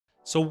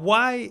So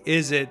why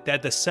is it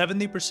that the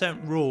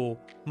 70% rule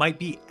might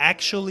be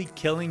actually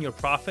killing your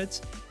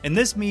profits? And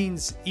this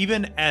means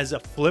even as a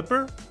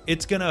flipper,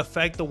 it's going to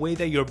affect the way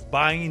that you're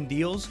buying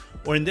deals,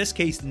 or in this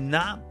case,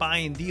 not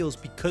buying deals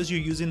because you're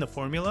using the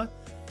formula.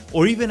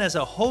 Or even as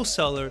a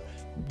wholesaler,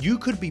 you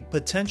could be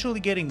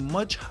potentially getting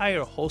much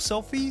higher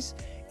wholesale fees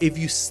if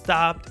you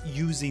stopped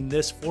using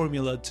this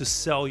formula to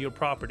sell your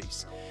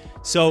properties.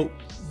 So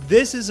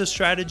this is a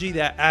strategy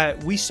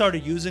that we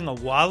started using a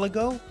while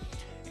ago.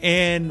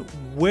 And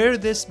where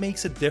this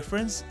makes a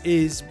difference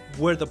is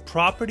where the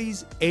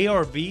property's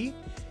ARV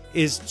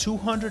is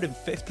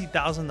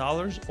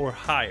 $250,000 or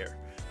higher,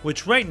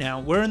 which right now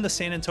we're in the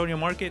San Antonio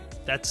market.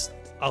 That's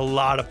a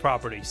lot of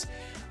properties.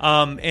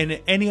 And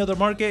any other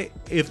market,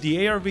 if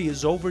the ARV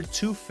is over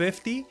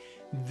 250,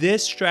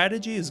 this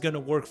strategy is going to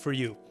work for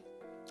you.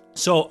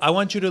 So I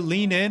want you to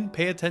lean in,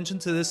 pay attention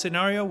to this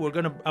scenario. I'm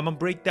gonna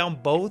break down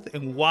both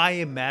and why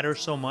it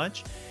matters so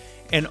much,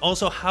 and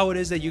also how it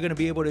is that you're gonna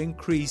be able to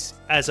increase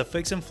as a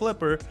fix and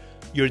flipper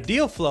your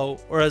deal flow,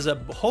 or as a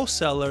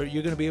wholesaler,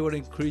 you're gonna be able to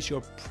increase your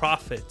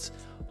profits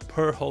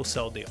per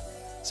wholesale deal.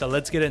 So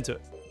let's get into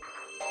it.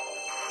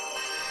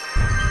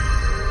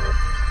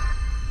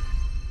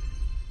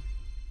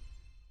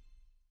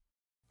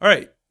 All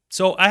right,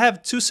 so I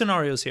have two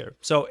scenarios here.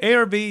 So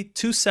ARV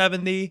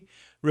 270,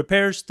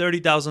 repairs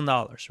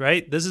 $30,000,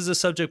 right? This is a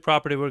subject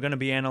property we're going to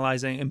be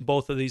analyzing in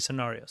both of these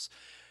scenarios.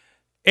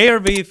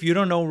 ARV, if you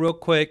don't know real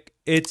quick,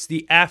 it's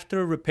the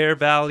after repair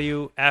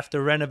value,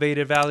 after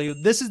renovated value.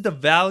 This is the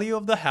value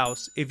of the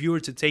house if you were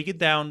to take it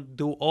down,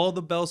 do all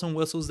the bells and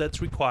whistles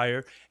that's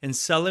required, and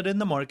sell it in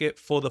the market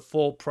for the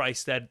full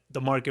price that the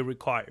market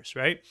requires,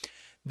 right?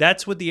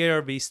 That's what the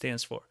ARV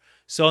stands for.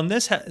 So in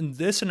this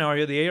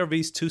scenario, the ARV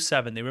is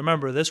 270.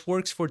 Remember, this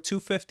works for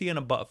 250 and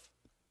above.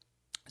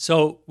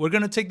 So we're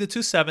going to take the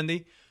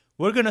 270.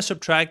 We're going to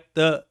subtract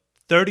the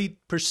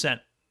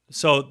 30%.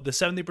 So the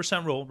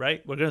 70% rule,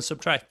 right? We're going to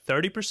subtract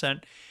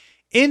 30%.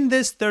 In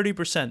this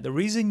 30%, the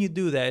reason you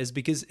do that is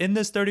because in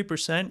this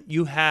 30%,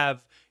 you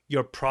have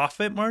your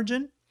profit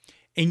margin,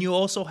 and you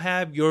also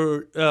have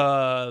your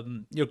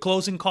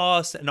closing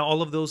costs and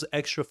all of those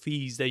extra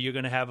fees that you're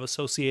going to have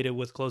associated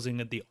with closing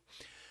a deal.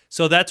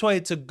 So that's why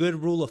it's a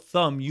good rule of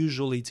thumb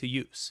usually to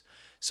use.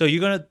 So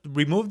you're going to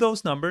remove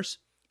those numbers.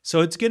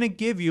 So it's going to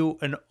give you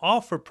an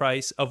offer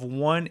price of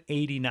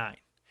 $189.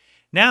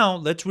 Now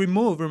let's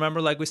remove, remember,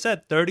 like we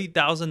said,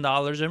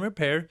 $30,000 in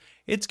repair.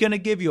 It's going to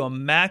give you a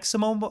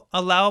maximum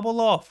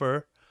allowable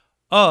offer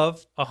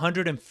of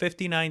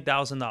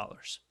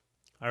 $159,000.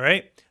 All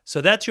right. So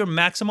that's your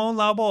maximum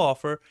allowable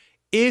offer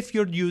if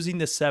you're using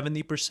the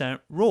 70%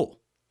 rule.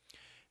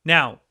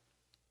 Now,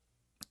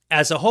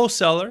 as a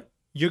wholesaler,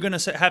 you're going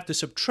to have to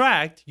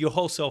subtract your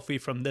wholesale fee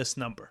from this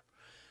number.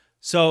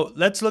 So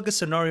let's look at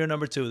scenario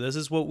number 2. This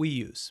is what we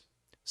use.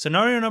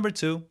 Scenario number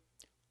 2,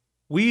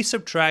 we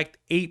subtract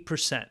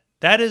 8%.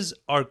 That is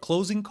our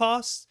closing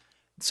costs.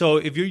 So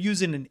if you're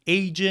using an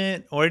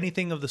agent or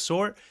anything of the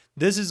sort,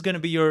 this is going to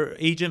be your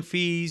agent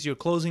fees, your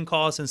closing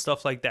costs, and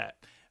stuff like that.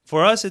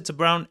 For us,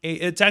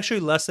 it's actually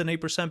less than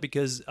 8%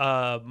 because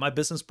my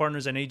business partner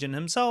is an agent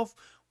himself.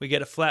 We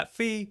get a flat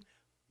fee,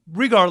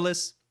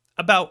 regardless,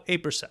 about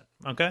 8%.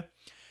 Okay.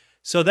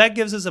 So that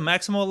gives us a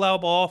maximum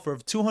allowable offer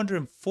of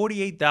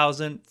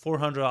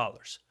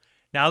 $248,400.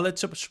 Now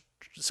let's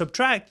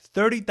subtract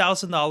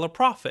 $30,000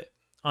 profit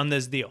on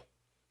this deal,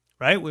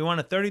 right? We want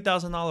a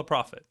 $30,000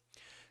 profit.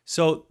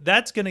 So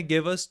that's going to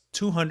give us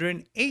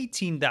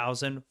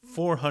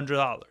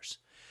 $218,400.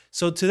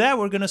 So to that,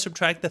 we're going to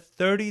subtract the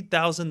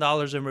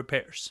 $30,000 in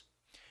repairs.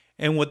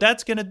 And what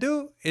that's going to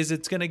do is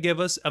it's going to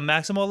give us a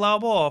maximum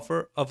allowable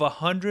offer of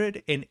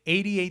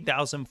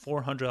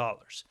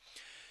 $188,400.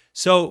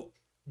 So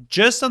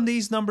just on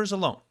these numbers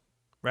alone,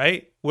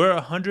 right, we're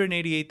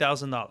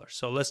 $188,000.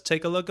 So let's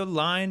take a look at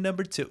line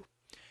number 2.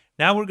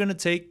 Now we're going to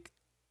take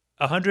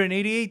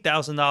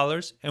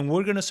 $188,000 and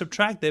we're going to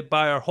subtract it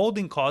by our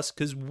holding costs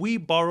because we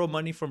borrow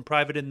money from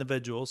private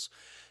individuals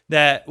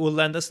that will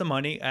lend us the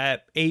money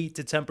at 8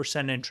 to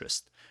 10%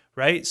 interest,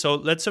 right? So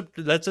let's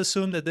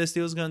assume that this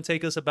deal is going to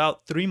take us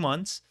about 3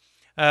 months,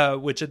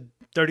 which a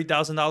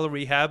 $30,000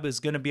 rehab is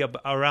going to be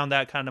around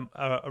that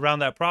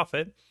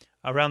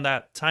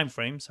time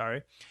frame.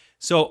 Sorry.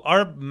 So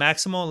our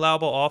maximum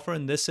allowable offer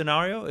in this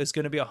scenario is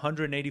going to be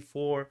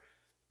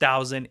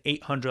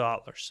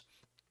 $184,800.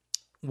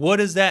 What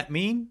does that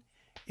mean?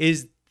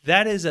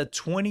 That is a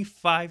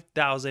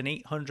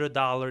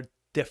 $25,800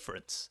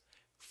 difference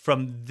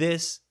from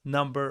this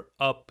number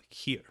up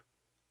here.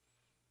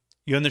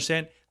 You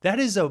understand? That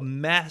is a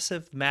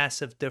massive,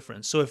 massive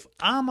difference. So if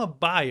I'm a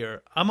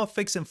buyer, I'm a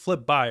fix and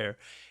flip buyer,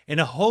 and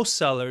a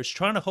wholesaler is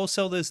trying to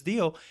wholesale this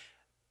deal,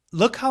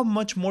 look how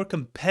much more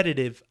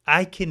competitive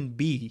I can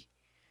be.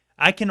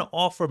 I can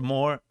offer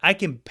more. I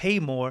can pay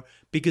more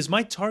because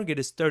my target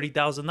is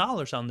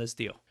 $30,000 on this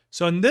deal.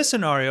 So in this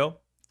scenario,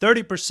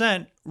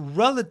 30%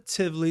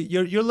 relatively,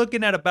 you're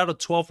looking at about a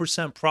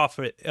 12%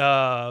 profit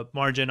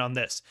margin on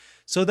this.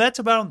 So that's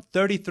about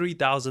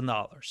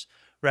 $33,000,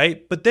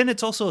 right? But then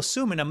it's also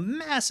assuming a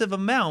massive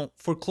amount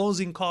for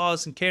closing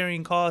costs and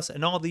carrying costs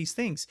and all these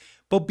things.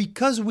 But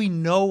because we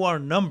know our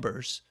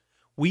numbers,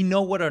 we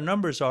know what our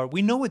numbers are.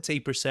 We know it's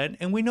 8%,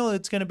 and we know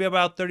it's going to be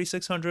about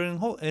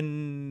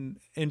 $3,600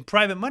 in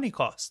private money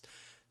costs.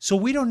 So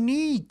we don't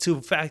need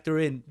to factor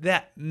in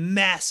that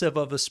massive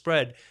of a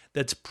spread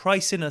that's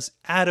pricing us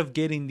out of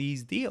getting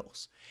these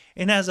deals.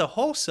 And as a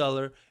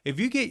wholesaler, if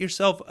you get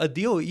yourself a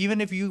deal, even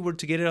if you were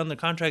to get it on the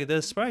contract at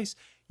this price,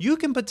 you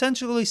can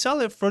potentially sell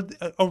it for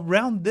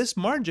around this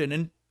margin.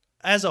 And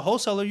as a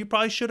wholesaler, you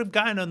probably should have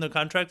gotten on the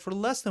contract for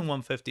less than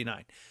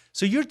 $159,000.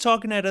 So you're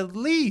talking at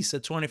least a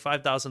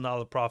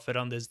 $25,000 profit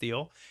on this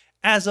deal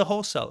as a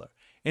wholesaler.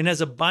 And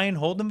as a buy and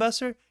hold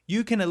investor,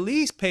 you can at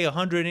least pay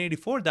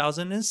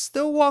 $184,000 and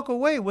still walk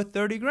away with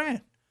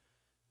 $30,000.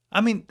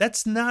 I mean,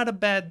 that's not a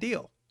bad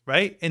deal,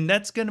 right? And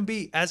that's going to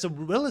be, as a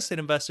real estate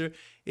investor,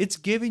 it's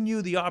giving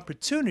you the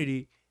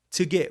opportunity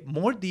to get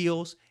more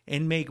deals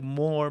and make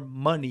more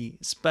money,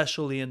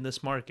 especially in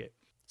this market.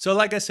 So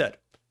like I said,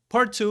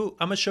 part 2,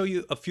 I'm going to show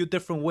you a few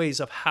different ways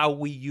of how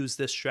we use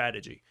this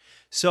strategy.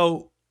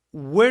 So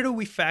where do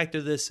we factor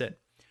this in?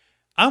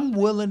 I'm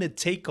willing to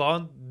take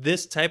on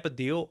this type of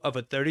deal of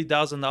a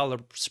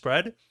 $30,000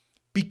 spread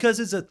because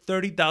it's a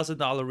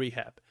 $30,000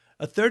 rehab.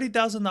 A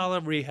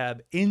 $30,000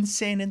 rehab in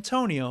San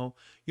Antonio,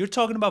 you're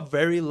talking about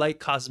very light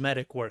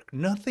cosmetic work.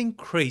 Nothing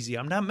crazy.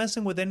 I'm not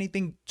messing with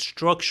anything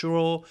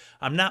structural.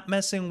 I'm not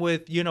messing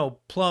with,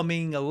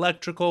 plumbing,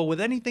 electrical, with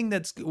anything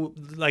that's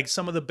like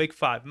some of the big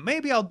 5.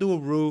 Maybe I'll do a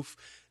roof.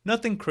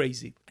 Nothing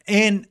crazy.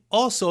 And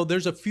also,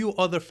 there's a few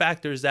other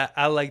factors that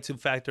I like to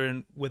factor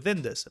in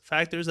within this.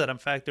 Factors that I'm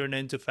factoring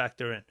in to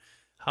factor in.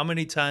 How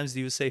many times do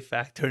you say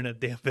factor in a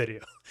damn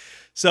video?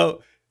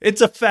 So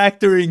it's a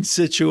factoring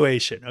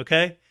situation,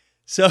 okay?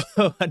 So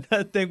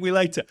another thing we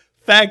like to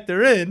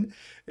factor in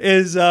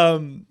is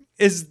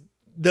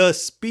the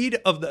speed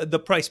of the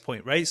price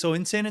point, right? So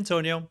in San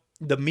Antonio,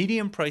 the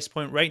median price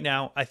point right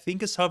now, I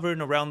think, is hovering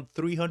around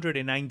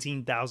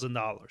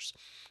 $319,000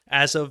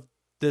 as of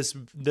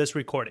this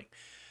recording.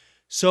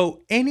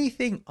 So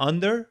anything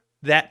under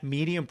that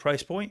median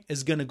price point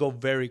is going to go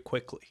very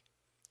quickly.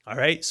 All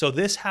right. So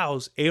this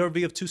house, ARV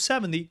of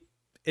 270,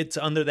 it's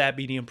under that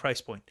median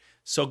price point.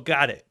 So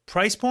got it.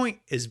 Price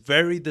point is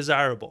very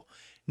desirable.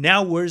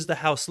 Now, where's the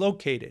house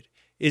located?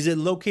 Is it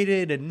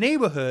located in a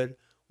neighborhood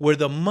where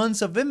the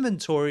months of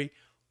inventory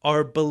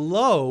are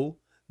below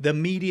the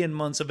median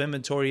months of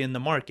inventory in the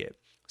market?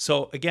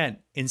 So again,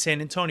 in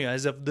San Antonio,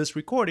 as of this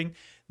recording,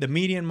 the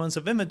median months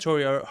of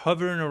inventory are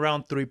hovering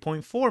around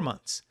 3.4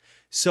 months.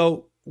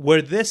 So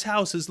where this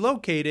house is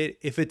located,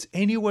 if it's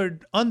anywhere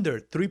under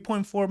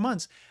 3.4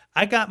 months,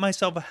 I got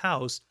myself a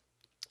house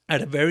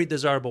at a very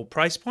desirable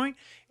price point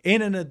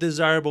and in a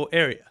desirable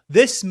area.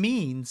 This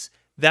means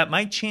that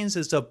my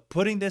chances of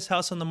putting this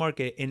house on the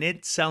market and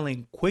it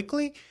selling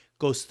quickly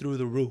goes through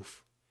the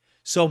roof.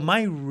 So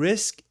my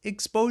risk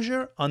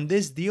exposure on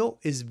this deal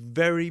is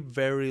very,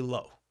 very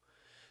low.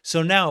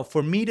 So now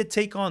for me to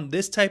take on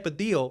this type of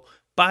deal,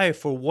 buy it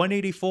for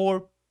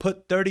 $184,000,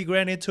 put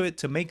 $30,000 into it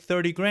to make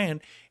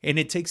 $30,000, and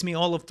it takes me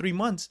all of 3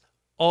 months,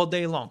 all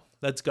day long.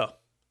 Let's go.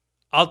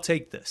 I'll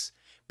take this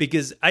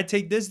because I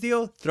take this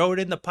deal, throw it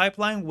in the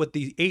pipeline with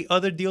the 8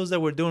 other deals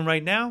that we're doing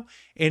right now,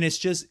 and it's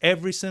just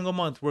every single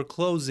month we're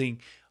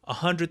closing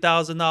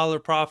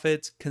 $100,000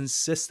 profits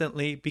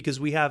consistently because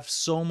we have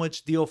so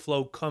much deal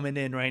flow coming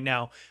in right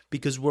now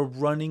because we're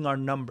running our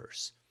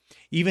numbers.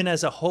 Even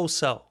as a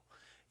wholesale,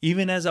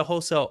 when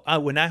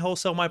I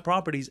wholesale my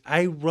properties,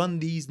 I run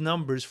these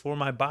numbers for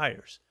my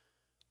buyers,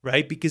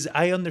 right? Because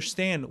I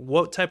understand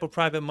what type of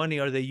private money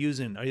are they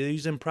using. Are they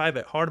using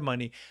private hard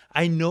money?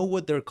 I know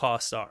what their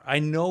costs are. I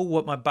know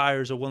what my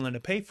buyers are willing to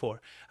pay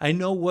for. I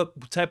know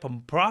what type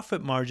of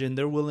profit margin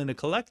they're willing to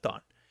collect on.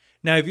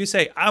 Now, if you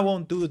say, I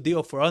won't do a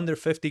deal for under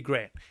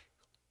 $50,000,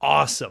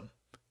 awesome.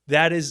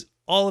 That is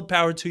all the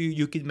power to you.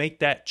 You can make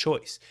that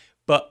choice.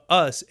 But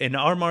us, in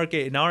our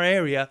market, in our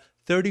area,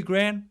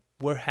 $30,000,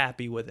 we're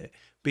happy with it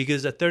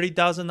because a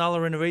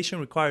 $30,000 renovation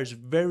requires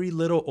very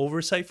little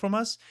oversight from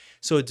us.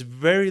 So it's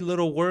very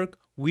little work.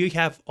 We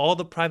have all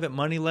the private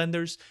money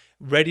lenders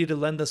ready to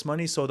lend us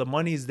money. So the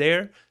money is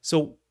there.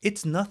 So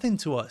it's nothing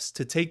to us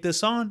to take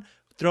this on,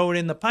 throw it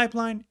in the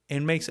pipeline,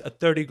 and makes a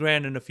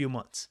 $30,000 in a few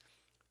months.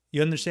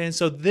 You understand?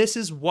 So this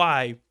is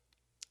why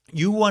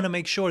you want to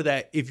make sure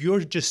that if you're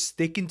just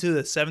sticking to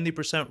the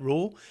 70%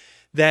 rule,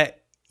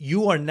 that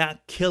you are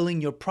not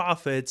killing your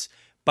profits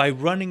by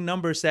running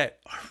numbers that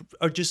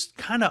are just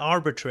kind of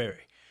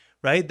arbitrary,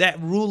 right?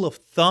 That rule of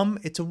thumb,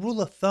 it's a rule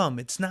of thumb.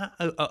 It's not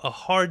a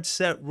hard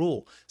set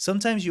rule.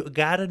 Sometimes you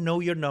got to know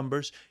your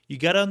numbers. You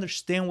got to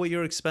understand what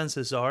your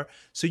expenses are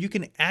so you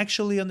can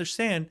actually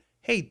understand,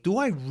 hey, do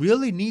I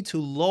really need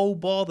to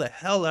lowball the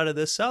hell out of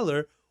this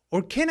seller,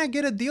 or can I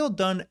get a deal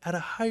done at a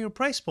higher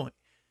price point?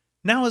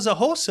 Now, as a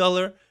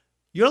wholesaler,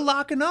 you're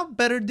locking up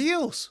better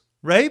deals,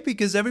 right?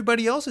 Because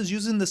everybody else is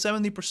using the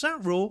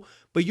 70% rule,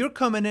 but you're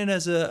coming in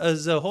as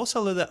a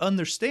wholesaler that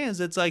understands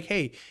it's like,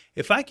 hey,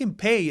 if I can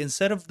pay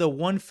instead of the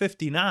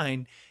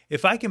 $159,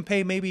 if I can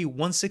pay maybe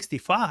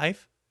 $165,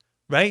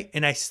 right?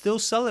 And I still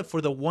sell it for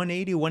the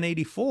 180,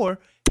 184.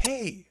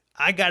 Hey,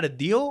 I got a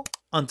deal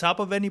on top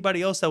of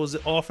anybody else that was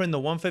offering the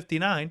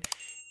 159,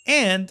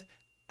 and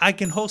I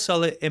can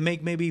wholesale it and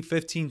make maybe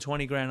 15,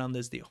 20 grand on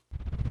this deal.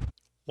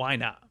 Why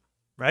not?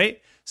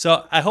 Right?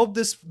 So I hope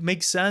this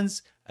makes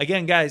sense.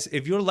 Again, guys,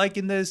 if you're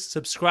liking this,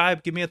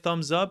 subscribe, give me a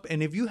thumbs up.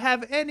 And if you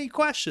have any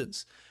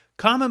questions,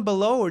 comment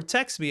below or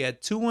text me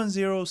at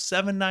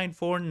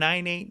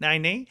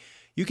 210-794-9898.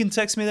 You can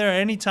text me there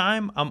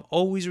anytime. I'm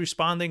always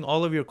responding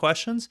all of your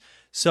questions.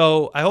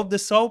 So I hope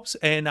this helps,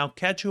 and I'll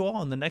catch you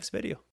all in the next video.